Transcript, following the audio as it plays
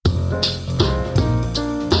Hello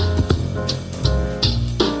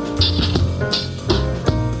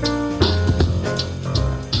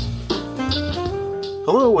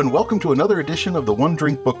and welcome to another edition of the One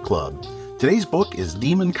Drink Book Club. Today's book is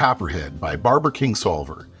Demon Copperhead by Barbara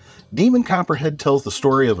Kingsolver. Demon Copperhead tells the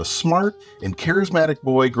story of a smart and charismatic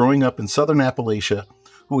boy growing up in southern Appalachia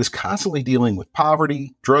who is constantly dealing with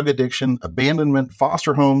poverty, drug addiction, abandonment,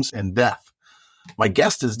 foster homes, and death. My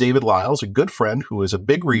guest is David Lyles, a good friend who is a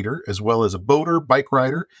big reader, as well as a boater, bike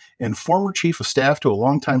rider, and former chief of staff to a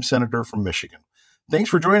longtime senator from Michigan. Thanks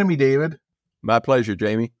for joining me, David. My pleasure,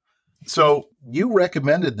 Jamie. So you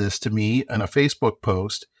recommended this to me in a Facebook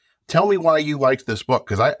post. Tell me why you liked this book,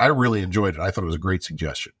 because I really enjoyed it. I thought it was a great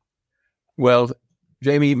suggestion. Well,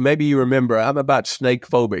 Jamie, maybe you remember I'm about snake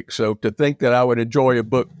phobic, so to think that I would enjoy a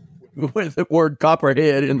book with the word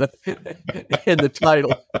Copperhead in the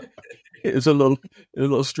title is a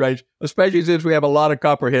little strange, especially since we have a lot of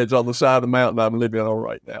copperheads on the side of the mountain I'm living on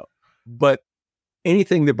right now. But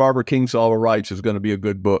anything that Barbara Kingsolver writes is going to be a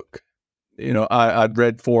good book. You know, I'd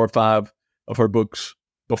read 4 or 5 of her books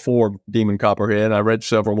before Demon Copperhead. I read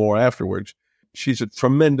several more afterwards. She's a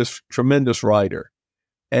tremendous, tremendous writer.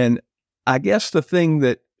 And I guess the thing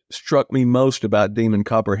that struck me most about Demon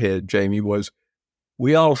Copperhead, Jamie, was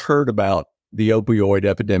we all heard about the opioid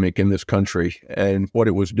epidemic in this country and what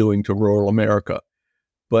it was doing to rural America.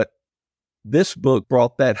 But this book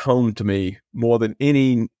brought that home to me more than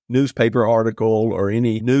any newspaper article or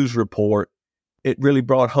any news report. It really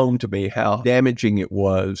brought home to me how damaging it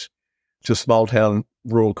was to small-town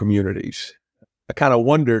rural communities. I kind of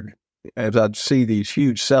wondered, as I'd see these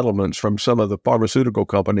huge settlements from some of the pharmaceutical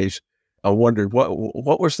companies, I wondered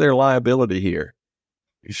what was their liability here?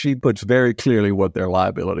 She puts very clearly what their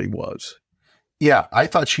liability was. Yeah, I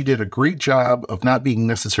thought she did a great job of not being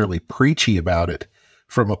necessarily preachy about it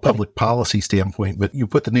from a public policy standpoint, but you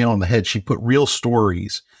put the nail on the head. She put real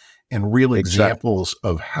stories and real examples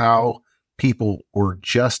of how people were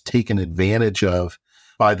just taken advantage of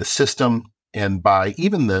by the system and by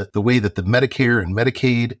even the way that the Medicare and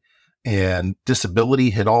Medicaid and disability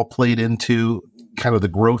had all played into kind of the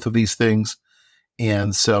growth of these things.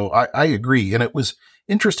 And so I agree. And it was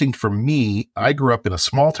interesting for me. I grew up in a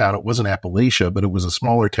small town. It wasn't Appalachia, but it was a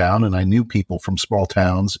smaller town. And I knew people from small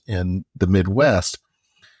towns in the Midwest.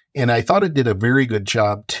 And I thought it did a very good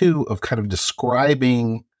job, too, of kind of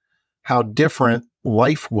describing how different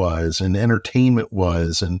life was and entertainment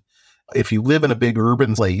was. And if you live in a big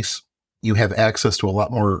urban place, you have access to a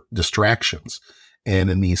lot more distractions. And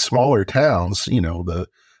in these smaller towns, you know, the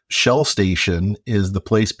Shell station is the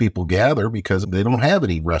place people gather because they don't have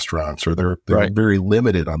any restaurants or they're right. Very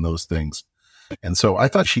limited on those things. And so I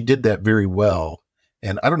thought she did that very well.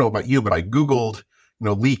 And I don't know about you, but I Googled,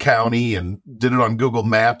 Lee County and did it on Google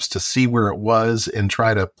Maps to see where it was and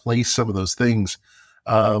try to place some of those things.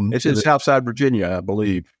 It's in Southside Virginia, I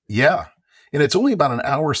believe. Yeah. And it's only about an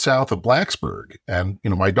hour south of Blacksburg. And,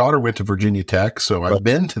 my daughter went to Virginia Tech, so I've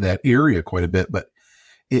been to that area quite a bit, but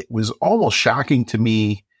it was almost shocking to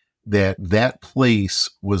me that place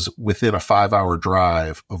was within a 5-hour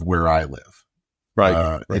drive of where I live.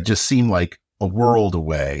 Right. It just seemed like a world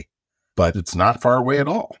away, but it's not far away at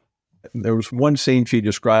all. There was one scene she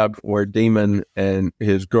described where Demon and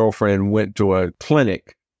his girlfriend went to a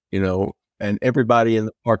clinic, and everybody in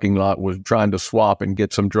the parking lot was trying to swap and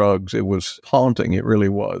get some drugs. It was haunting. It really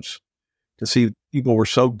was, to see people were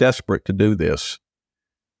so desperate to do this.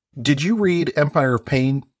 Did you read Empire of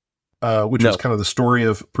Pain, which was kind of the story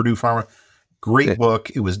of Purdue Pharma? Great book.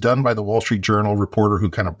 It was done by the Wall Street Journal reporter who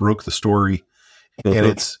kind of broke the story. Mm-hmm. And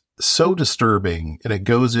it's so disturbing. And it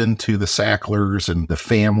goes into the Sacklers and the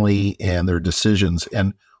family and their decisions.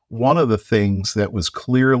 And one of the things that was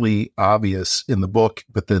clearly obvious in the book,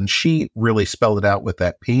 but then she really spelled it out with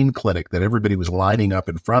that pain clinic that everybody was lining up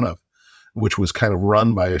in front of, which was kind of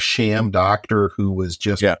run by a sham doctor who was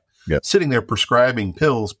just sitting there prescribing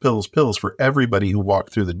pills for everybody who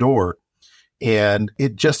walked through the door. And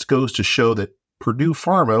it just goes to show that Purdue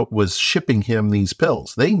Pharma was shipping him these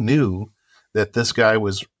pills. They knew that this guy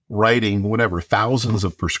was writing thousands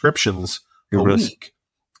of prescriptions a week.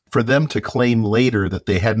 For them to claim later that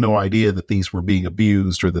they had no idea that these were being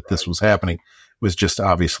abused or that this was happening was just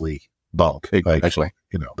obviously bunk. Actually,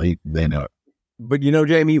 they know it. But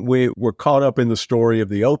Jamie, we're caught up in the story of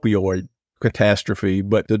the opioid catastrophe,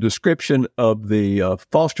 but the description of the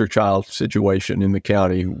foster child situation in the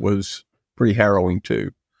county was pretty harrowing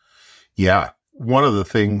too. Yeah. One of the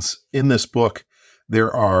things in this book,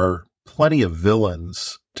 there are plenty of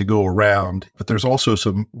villains to go around, but there's also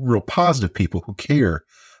some real positive people who care.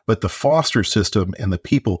 But the foster system and the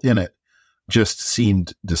people in it just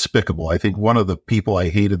seemed despicable. I think one of the people I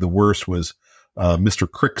hated the worst was Mr.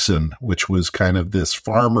 Crickson, which was kind of this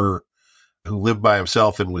farmer who lived by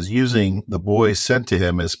himself and was using the boys sent to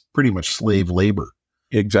him as pretty much slave labor.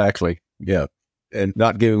 Exactly. Yeah. And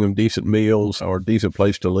not giving them decent meals or a decent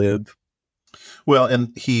place to live. Well,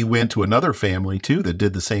 and he went to another family too that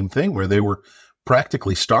did the same thing where they were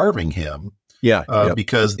practically starving him. Yeah.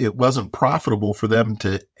 Because it wasn't profitable for them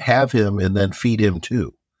to have him and then feed him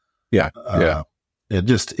too. Yeah.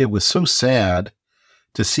 It was so sad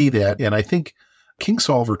to see that. And I think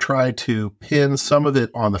Kingsolver tried to pin some of it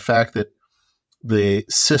on the fact that the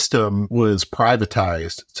system was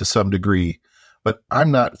privatized to some degree, but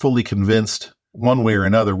I'm not fully convinced one way or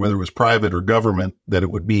another, whether it was private or government, that it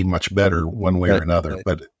would be much better one way or another. Right.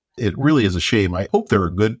 But it really is a shame. I hope there are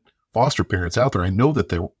good foster parents out there. I know that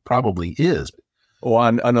there probably is. Oh, I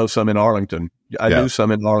know some in Arlington. I knew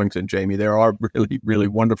some in Arlington, Jamie. There are really, really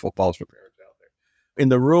wonderful foster parents out there. In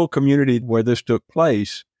the rural community where this took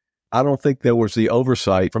place, I don't think there was the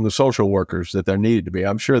oversight from the social workers that there needed to be.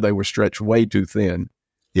 I'm sure they were stretched way too thin.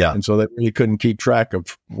 Yeah. And so they really couldn't keep track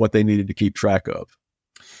of what they needed to keep track of.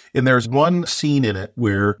 And there's one scene in it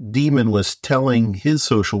where Demon was telling his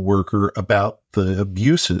social worker about the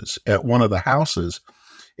abuses at one of the houses.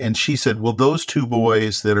 And she said, well, those two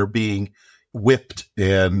boys that are being whipped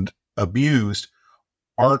and abused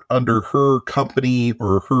aren't under her company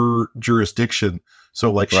or her jurisdiction.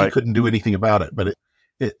 So she couldn't do anything about it. But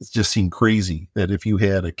it just seemed crazy that if you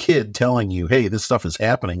had a kid telling you, hey, this stuff is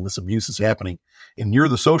happening, this abuse is happening, and you're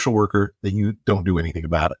the social worker, that you don't do anything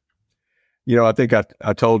about it. You know, I think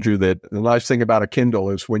I told you that the nice thing about a Kindle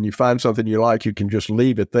is when you find something you like, you can just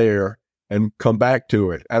leave it there and come back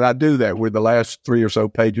to it. And I do that with the last 3 or so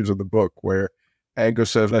pages of the book where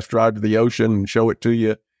Angus says, let's drive to the ocean and show it to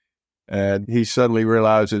you. And he suddenly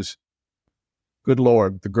realizes, good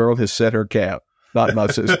Lord, the girl has set her cap, not my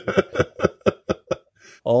sister.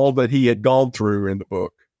 All that he had gone through in the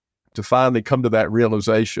book to finally come to that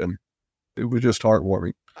realization, it was just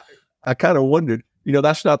heartwarming. I kind of wondered,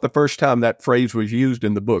 that's not the first time that phrase was used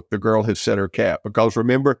in the book, the girl has set her cap, because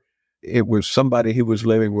remember, it was somebody he was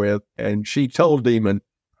living with, and she told Demon,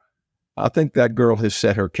 I think that girl has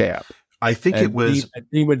set her cap. I think it was...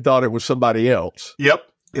 Demon thought it was somebody else. Yep.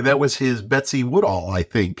 That was his Betsy Woodall, I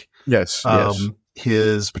think. Yes,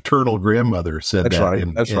 His paternal grandmother said That's that.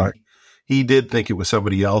 Right. That's right. He did think it was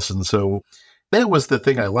somebody else. And so that was the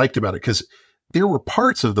thing I liked about it, because there were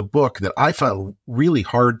parts of the book that I found really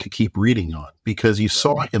hard to keep reading on, because you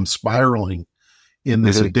saw him spiraling in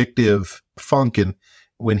this addictive funk. And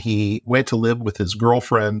when he went to live with his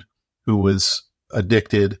girlfriend who was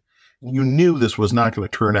addicted, you knew this was not going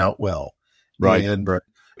to turn out well. Right. And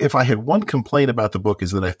if I had one complaint about the book,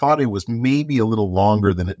 is that I thought it was maybe a little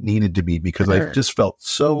longer than it needed to be, because I just felt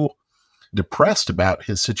so depressed about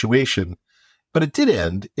his situation. But it did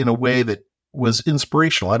end in a way that was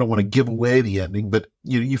inspirational. I don't want to give away the ending, but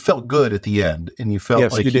you felt good at the end, and you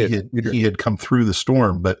felt like he had come through the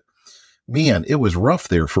storm. But man, it was rough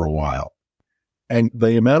there for a while. And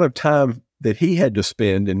the amount of time that he had to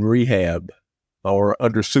spend in rehab or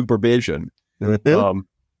under supervision,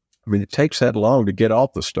 it takes that long to get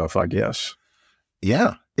off the stuff, I guess.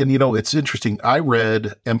 Yeah. And, it's interesting. I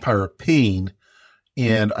read Empire of Pain,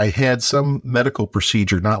 and I had some medical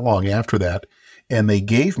procedure not long after that, and they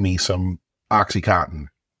gave me some OxyContin,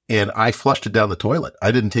 and I flushed it down the toilet.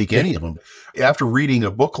 I didn't take any of them. After reading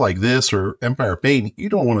a book like this or Empire of Pain, you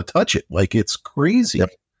don't want to touch it. It's crazy. Yep.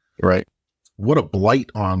 Right. What a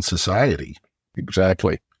blight on society.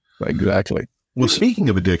 Exactly. Well, speaking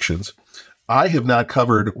of addictions, I have not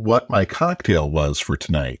covered what my cocktail was for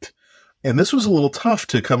tonight. And this was a little tough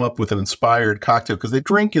to come up with an inspired cocktail, because they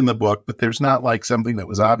drink in the book, but there's not something that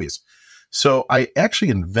was obvious. So I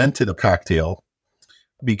actually invented a cocktail,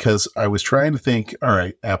 because I was trying to think, all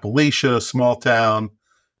right, Appalachia, small town.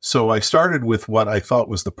 So I started with what I thought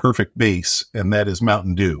was the perfect base, and that is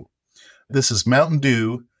Mountain Dew. This is Mountain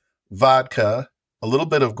Dew, vodka, a little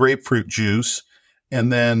bit of grapefruit juice,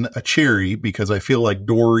 and then a cherry, because I feel like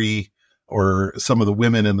Dory or some of the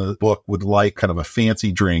women in the book would like kind of a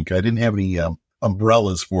fancy drink. I didn't have any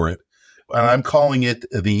umbrellas for it. And I'm calling it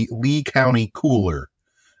the Lee County Cooler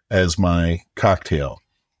as my cocktail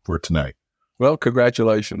for tonight. Well,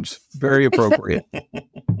 congratulations. Very appropriate.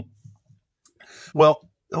 Well,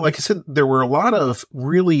 like I said, there were a lot of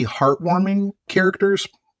really heartwarming characters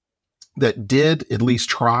that did at least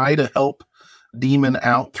try to help Demon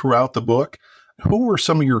out throughout the book. Who were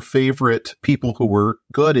some of your favorite people who were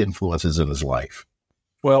good influences in his life?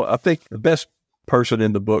 Well, I think the best person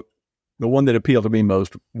in the book, the one that appealed to me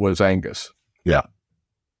most, was Angus. Yeah.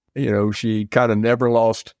 She kind of never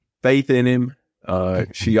lost faith in him.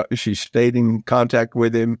 She stayed in contact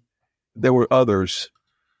with him. There were others.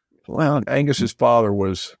 Well, Angus's father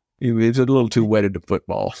he was a little too wedded to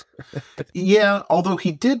football. Yeah, although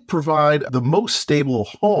he did provide the most stable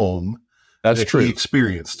home That's true. he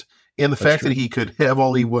experienced. And the fact that he could have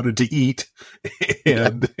all he wanted to eat.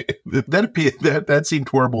 And that seemed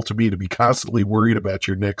horrible to me, to be constantly worried about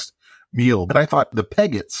your next meal. But I thought the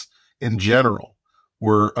Peggotts in general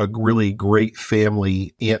were a really great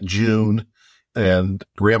family. Aunt June and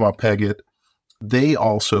Grandma Peggott, they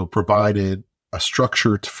also provided a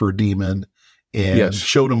structure for Demon and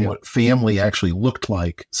showed him what family actually looked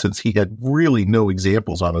like, since he had really no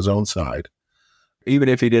examples on his own side. Even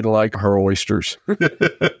if he didn't like her oysters.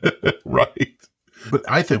 Right. But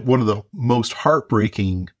I think one of the most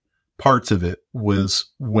heartbreaking parts of it was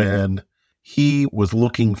when he was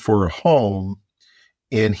looking for a home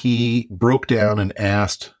and he broke down and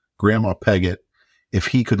asked Grandma Peggott if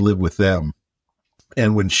he could live with them.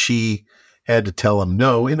 And when she had to tell him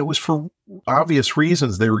no, and it was for obvious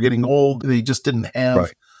reasons, they were getting old. They just didn't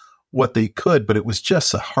have what they could, but it was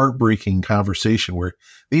just a heartbreaking conversation where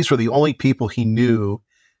these were the only people he knew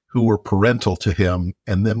who were parental to him,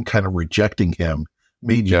 and them kind of rejecting him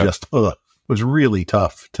made you just, it was really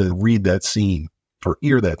tough to read that scene or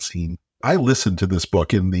hear that scene. I listened to this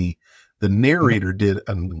book, and the narrator did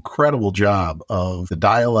an incredible job of the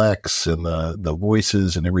dialects and the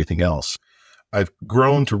voices and everything else. I've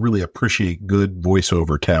grown to really appreciate good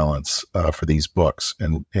voiceover talents for these books,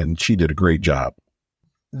 and she did a great job.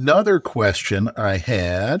 Another question I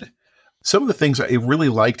had, some of the things I really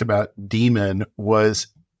liked about Demon was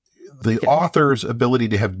the author's ability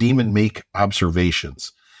to have Demon make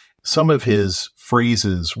observations. Some of his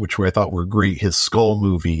phrases, which I thought were great, his skull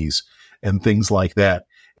movies and things like that.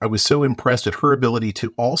 I was so impressed at her ability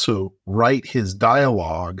to also write his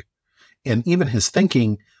dialogue and even his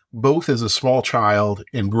thinking, both as a small child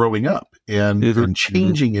and growing up, and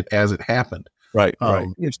changing it as it happened. Right.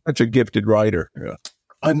 He's such a gifted writer. Yeah.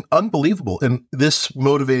 Unbelievable. And this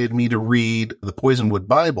motivated me to read the Poisonwood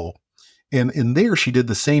Bible. And in there, she did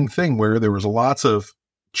the same thing, where there was lots of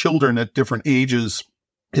children at different ages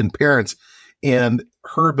and parents, and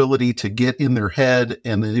her ability to get in their head,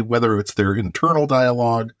 and whether it's their internal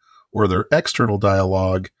dialogue or their external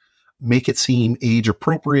dialogue, make it seem age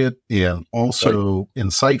appropriate and also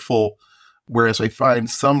insightful. Whereas I find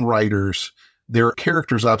some writers, their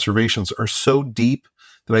characters' observations are so deep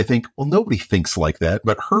that I think, well, nobody thinks like that,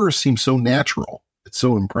 but hers seems so natural. It's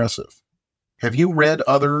so impressive. Have you read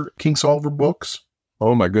other Kingsolver books?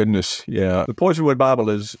 Oh my goodness. Yeah. The Poisonwood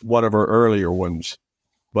Bible is one of her earlier ones,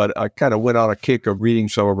 but I kind of went on a kick of reading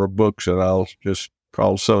some of her books, and I'll just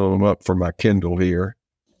call some of them up for my Kindle here.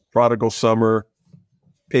 Prodigal Summer,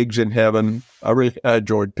 Pigs in Heaven. I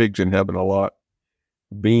enjoyed Pigs in Heaven a lot.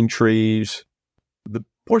 Bean Trees. The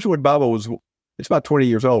Poisonwood Bible it's about 20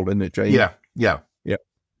 years old, isn't it, Jay? Yeah.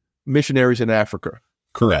 Missionaries in Africa.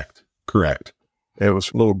 Correct. It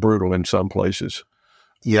was a little brutal in some places.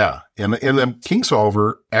 Yeah. And then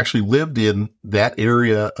Kingsolver actually lived in that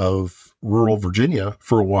area of rural Virginia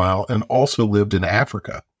for a while, and also lived in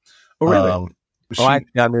Africa. Oh, really? I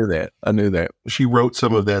knew that. She wrote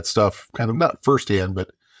some of that stuff, kind of not firsthand,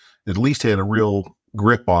 but at least had a real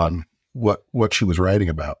grip on what she was writing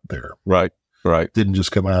about there. Right. Didn't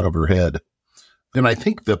just come out of her head. And I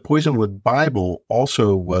think the Poisonwood Bible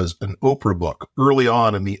also was an Oprah book early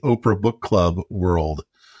on in the Oprah Book Club world,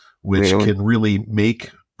 which can really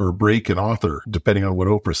make or break an author, depending on what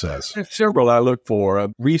Oprah says. There's several I look for.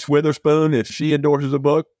 Reese Witherspoon, if she endorses a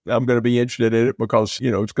book, I'm going to be interested in it because,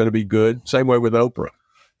 it's going to be good. Same way with Oprah.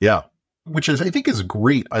 Yeah, which I think is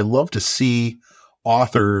great. I love to see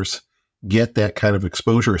authors get that kind of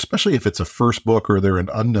exposure, especially if it's a first book or they're an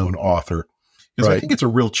unknown author. Because I think it's a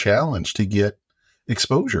real challenge to get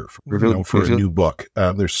exposure for a new book.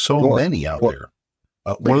 There's so many out there.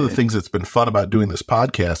 One of the things that's been fun about doing this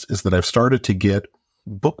podcast is that I've started to get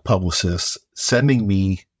book publicists sending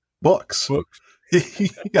me books.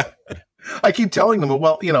 Yeah. I keep telling them,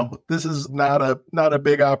 well, this is not a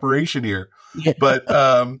big operation here, but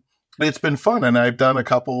it's been fun. And I've done a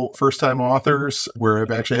couple first-time authors where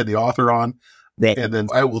I've actually had the author on, and then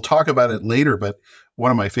I will talk about it later. But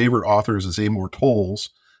one of my favorite authors is Amor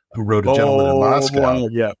Towles, who wrote A Gentleman in Moscow. Boy,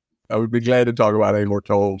 yeah, I would be glad to talk about Amor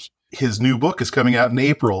Towles. His new book is coming out in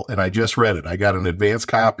April, and I just read it. I got an advance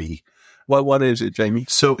copy. What is it, Jamie?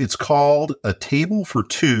 So it's called A Table for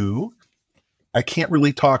Two. I can't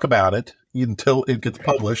really talk about it until it gets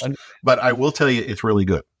published, but I will tell you it's really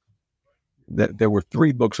good. There were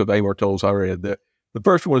 3 books of Amor Towles I read. The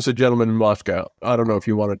first one was A Gentleman in Moscow. I don't know if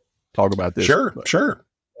you want to talk about this. Sure.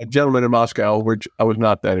 A Gentleman in Moscow, which I was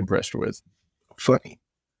not that impressed with. Funny.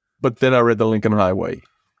 But then I read The Lincoln Highway,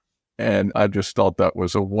 and I just thought that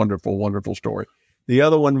was a wonderful, wonderful story. The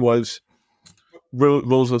other one was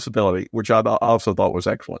Rules of Civility, which I also thought was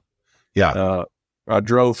excellent. Yeah. I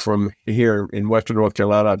drove from here in Western North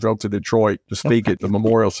Carolina. I drove to Detroit to speak at the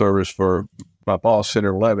memorial service for my boss,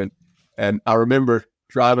 Senator Levin. And I remember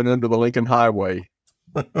driving under the Lincoln Highway,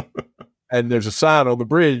 and there's a sign on the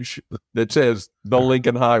bridge that says the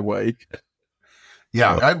Lincoln Highway.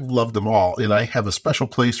 Yeah, I love them all. And I have a special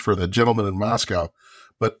place for The Gentleman in Moscow.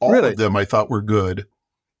 But all Really? of them I thought were good.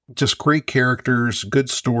 Just great characters, good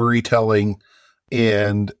storytelling.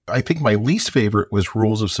 And I think my least favorite was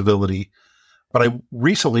Rules of Civility. But I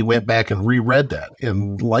recently went back and reread that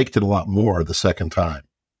and liked it a lot more the second time.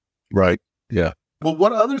 Right. Yeah. Well,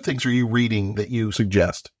 what other things are you reading that you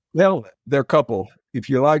suggest? Well, there are a couple. If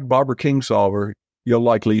you like Barbara Kingsolver, you'll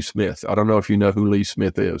like Lee Smith. I don't know if you know who Lee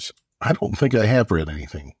Smith is. I don't think I have read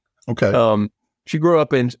anything. Okay. She grew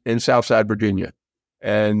up in Southside, Virginia.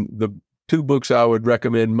 And the two books I would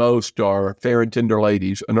recommend most are Fair and Tender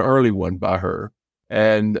Ladies, an early one by her.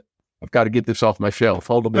 And I've got to get this off my shelf.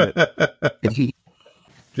 Hold a minute.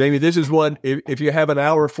 Jamie, this is one, if you have an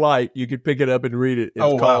hour flight, you could pick it up and read it.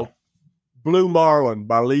 It's called Blue Marlin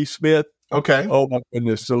by Lee Smith. Okay. Oh, my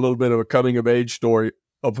goodness. It's a little bit of a coming-of-age story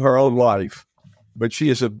of her own life. But she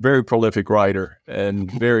is a very prolific writer and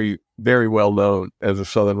very, very well known as a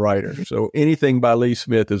Southern writer. So anything by Lee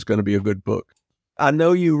Smith is going to be a good book. I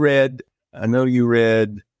know you read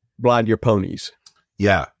Blind Your Ponies.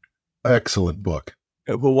 Yeah. Excellent book.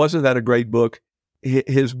 Well, wasn't that a great book?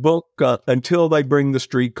 His book, Until They Bring the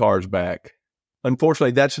Streetcars Back.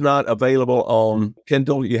 Unfortunately, that's not available on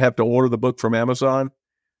Kindle. You have to order the book from Amazon.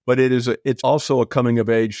 But it's also a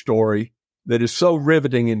coming-of-age story that is so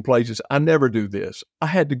riveting in places. I never do this. I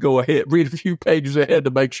had to go ahead, read a few pages ahead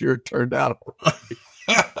to make sure it turned out all right.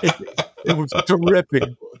 It was a terrific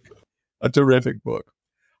book. A terrific book.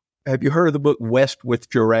 Have you heard of the book West with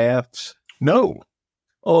Giraffes? No.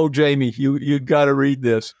 Oh, Jamie, you got to read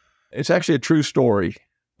this. It's actually a true story.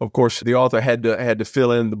 Of course, the author had to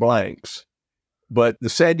fill in the blanks. But the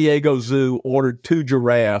San Diego Zoo ordered 2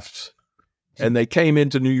 giraffes, and they came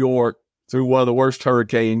into New York through one of the worst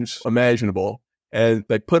hurricanes imaginable, and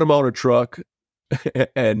they put them on a truck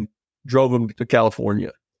and drove them to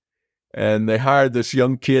California. And they hired this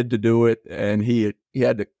young kid to do it, and he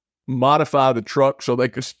had to modify the truck so they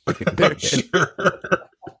could stay there. Sure.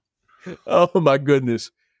 Oh, my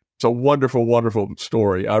goodness. It's a wonderful, wonderful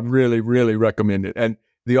story. I really, really recommend it. And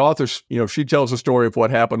the author, she tells the story of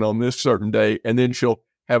what happened on this certain day, and then she'll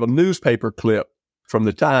have a newspaper clip from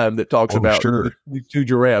the time that talks about these 2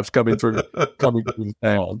 giraffes coming through the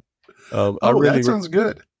town. That sounds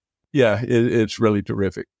good. Yeah, it's really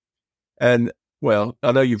terrific. And, well,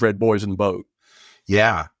 I know you've read Boys in the Boat.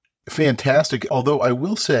 Yeah, fantastic. Although I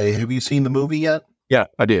will say, have you seen the movie yet? Yeah,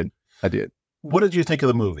 I did. What did you think of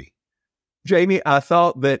the movie? Jamie, I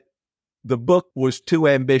thought that the book was too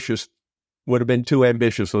ambitious, would have been too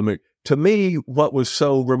ambitious for the movie. To me, what was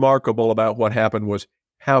so remarkable about what happened was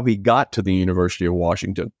how he got to the University of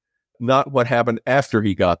Washington, not what happened after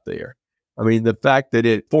he got there. I mean, the fact that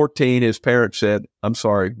at 14, his parents said, I'm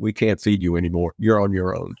sorry, we can't feed you anymore. You're on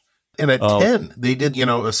your own. And at 10, they did,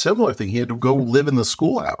 a similar thing. He had to go live in the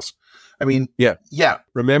schoolhouse. I mean, yeah.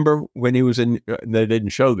 Remember when he was in, they didn't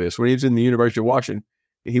show this, when he was in the University of Washington,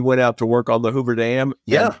 he went out to work on the Hoover Dam.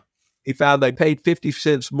 Yeah. He found they paid 50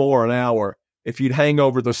 cents more an hour if you'd hang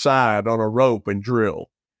over the side on a rope and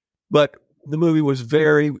drill. But the movie was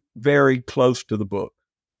very, very close to the book.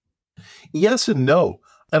 Yes and no.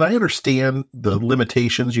 And I understand the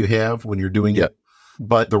limitations you have when you're doing it.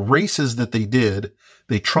 But the races that they did,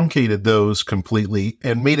 they truncated those completely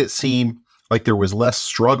and made it seem like there was less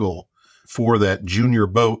struggle for that junior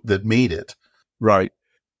boat that made it. Right.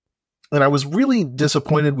 And I was really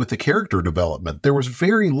disappointed with the character development. There was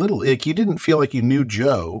very little. Like, you didn't feel like you knew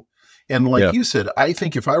Joe. And like you said, I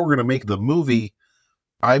think if I were going to make the movie,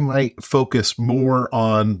 I might focus more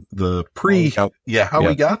on the how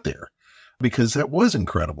we got there, because that was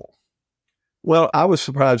incredible. Well, I was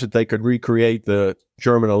surprised that they could recreate the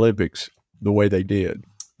German Olympics the way they did.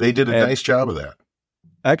 They did a nice job of that.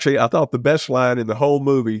 Actually, I thought the best line in the whole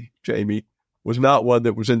movie, Jamie, was not one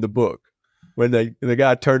that was in the book. When the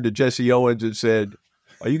guy turned to Jesse Owens and said,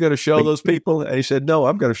 are you going to show those people? And he said, no,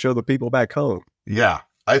 I'm going to show the people back home. Yeah,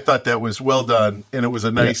 I thought that was well done. And it was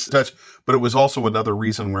a nice touch. But it was also another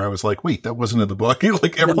reason where I was like, wait, that wasn't in the book.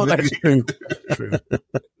 Like everything. That's true.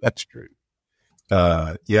 That's true.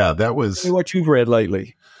 That was. Hey, what you've read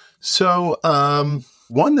lately. So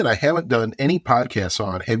one that I haven't done any podcasts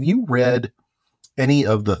on. Have you read any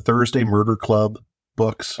of the Thursday Murder Club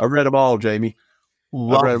books? I read them all, Jamie.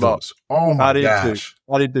 Love I read them those. All. Oh my gosh.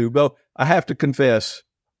 I did too. Well, I have to confess,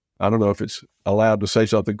 I don't know if it's allowed to say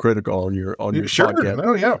something critical on your Sure. podcast.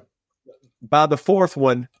 Oh yeah. By the fourth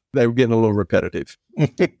one, they were getting a little repetitive.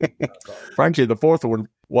 Frankly, the fourth one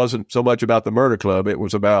wasn't so much about the murder club. It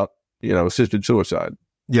was about, assisted suicide.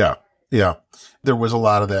 Yeah. Yeah. There was a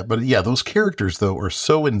lot of that. But yeah, those characters, though, are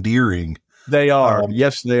so endearing. They are.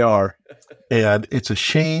 Yes, they are. And it's a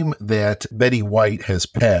shame that Betty White has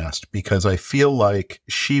passed, because I feel like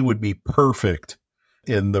she would be perfect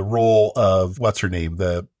in the role of, what's her name?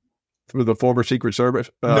 For the former Secret Service?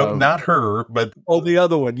 No, not her, but... Oh, the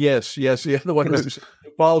other one. Yes. The other one who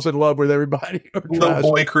falls in love with everybody. Little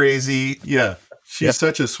boy crazy. Yeah. She's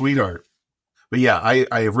such a sweetheart. But yeah,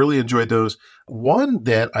 I have really enjoyed those. One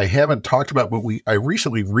that I haven't talked about, but I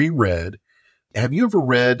recently reread. Have you ever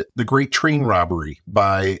read The Great Train Robbery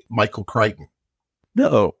by Michael Crichton?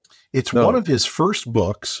 No. It's one of his first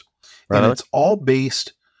books, and it's all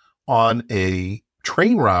based on a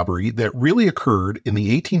train robbery that really occurred in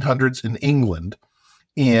the 1800s in England,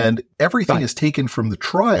 and everything is taken from the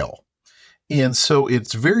trial. And so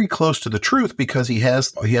it's very close to the truth, because he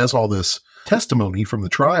has all this testimony from the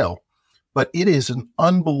trial, but it is an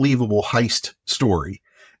unbelievable heist story.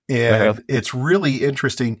 And it's really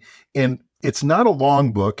interesting. And it's not a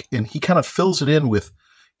long book, and he kind of fills it in with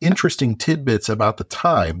interesting tidbits about the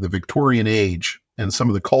time, the Victorian age, and some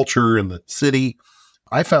of the culture and the city.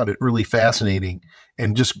 I found it really fascinating,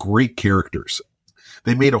 and just great characters.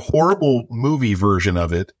 They made a horrible movie version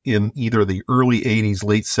of it in either the early 80s,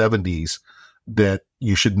 late 70s that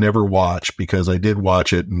you should never watch, because I did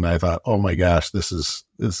watch it and I thought, oh my gosh, this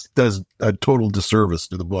does a total disservice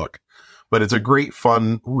to the book. But it's a great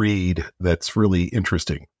fun read that's really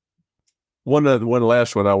interesting. One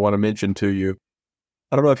last one I want to mention to you.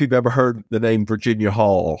 I don't know if you've ever heard the name Virginia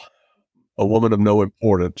Hall, A Woman of No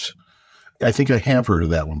Importance. I think I have heard of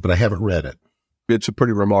that one, but I haven't read it. It's a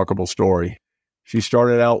pretty remarkable story. She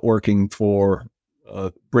started out working for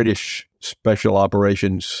British Special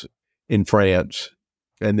Operations in France,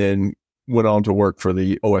 and then went on to work for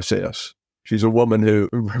the OSS. She's a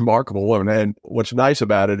remarkable woman. And what's nice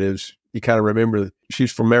about it is you kind of remember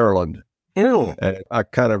she's from Maryland. Ew. And I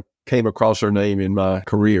kind of came across her name in my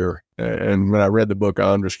career. And when I read the book,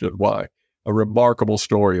 I understood why. A remarkable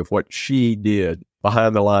story of what she did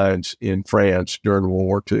behind the lines in France during World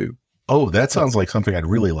War II. Oh, that sounds like something I'd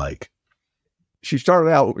really like. She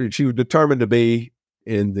started out, she was determined to be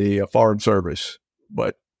in the Foreign Service,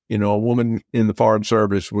 but a woman in the Foreign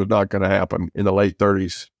Service was not going to happen in the late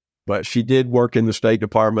 30s. But she did work in the State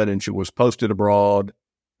Department, and she was posted abroad,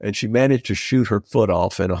 and she managed to shoot her foot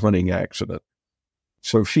off in a hunting accident.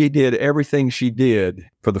 So she did everything she did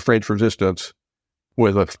for the French resistance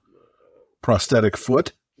with a prosthetic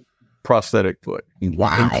foot.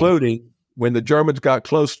 Wow. Including when the Germans got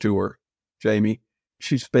close to her, Jamie,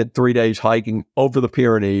 she spent 3 days hiking over the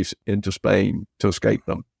Pyrenees into Spain to escape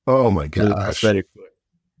them. Oh my gosh. Prosthetic foot.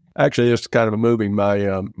 Actually, it's kind of moving.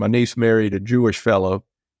 My niece married a Jewish fellow,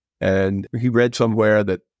 and he read somewhere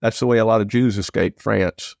that that's the way a lot of Jews escaped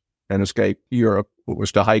France and escaped Europe,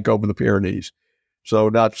 was to hike over the Pyrenees. So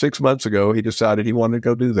not 6 months ago, he decided he wanted to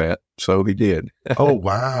go do that. So he did. Oh,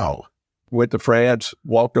 wow. Went to France,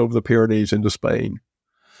 walked over the Pyrenees into Spain.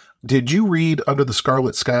 Did you read Under the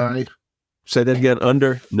Scarlet Sky? Say that again,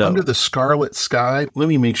 No. Under the Scarlet Sky? Let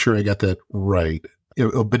me make sure I got that right.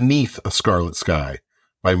 Beneath a Scarlet Sky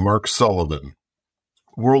by Mark Sullivan.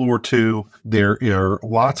 World War II, there are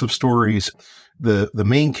lots of stories. The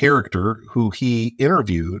main character who he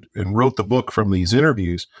interviewed and wrote the book from these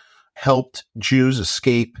interviews helped Jews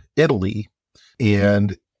escape Italy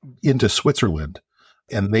and into Switzerland.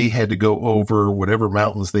 And they had to go over whatever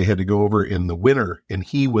mountains they had to go over in the winter. And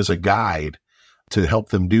he was a guide to help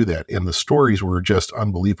them do that. And the stories were just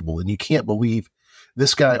unbelievable. And you can't believe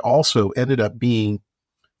this guy also ended up being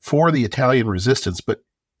for the Italian resistance, but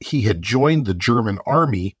he had joined the German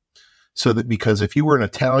army, so that because if you were an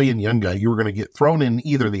Italian young guy, you were going to get thrown in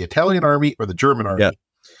either the Italian army or the German army. Yeah.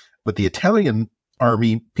 But the Italian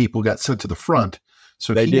army people got sent to the front.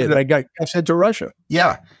 So they got sent to Russia.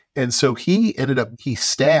 Yeah. And so he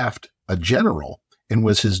staffed a general and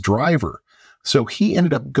was his driver. So he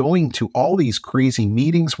ended up going to all these crazy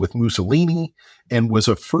meetings with Mussolini and was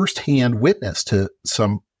a firsthand witness to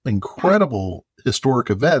some incredible historic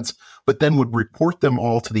events, but then would report them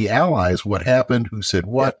all to the Allies, what happened, who said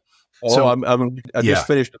what. Oh, so, I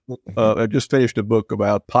just finished a book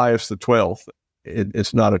about Pius XII.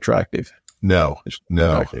 It's not attractive. No.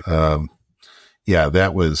 Yeah,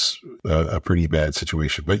 that was a pretty bad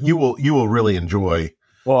situation. But you will really enjoy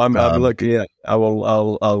Well, I'm looking at.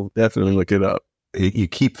 I'll definitely look it up. You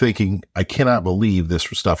keep thinking, I cannot believe this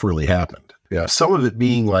stuff really happened. Yeah. Some of it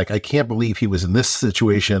being like, I can't believe he was in this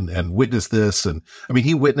situation and witnessed this. And I mean,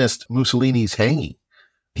 he witnessed Mussolini's hanging.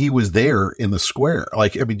 He was there in the square.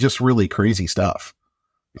 Like, I mean, just really crazy stuff.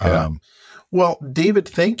 Yeah. Well, David,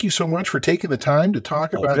 thank you so much for taking the time to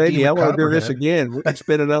talk about Jamie, I want to do Copperhead. this again. We can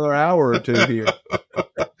spend another hour or two here.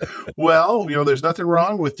 Well, there's nothing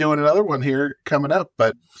wrong with doing another one here coming up,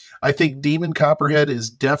 but I think Demon Copperhead is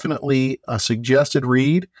definitely a suggested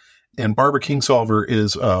read, and Barbara Kingsolver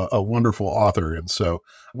is a wonderful author. And so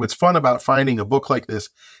what's fun about finding a book like this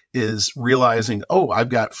is realizing, I've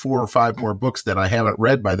got 4 or 5 more books that I haven't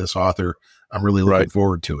read by this author. I'm really looking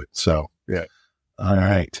forward to it. So, yeah. All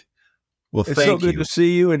right. Well, it's so good to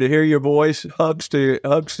see you and to hear your voice. Hugs to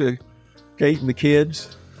Kate and the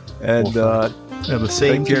kids. And the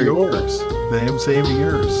same to yours. Same to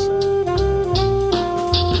yours.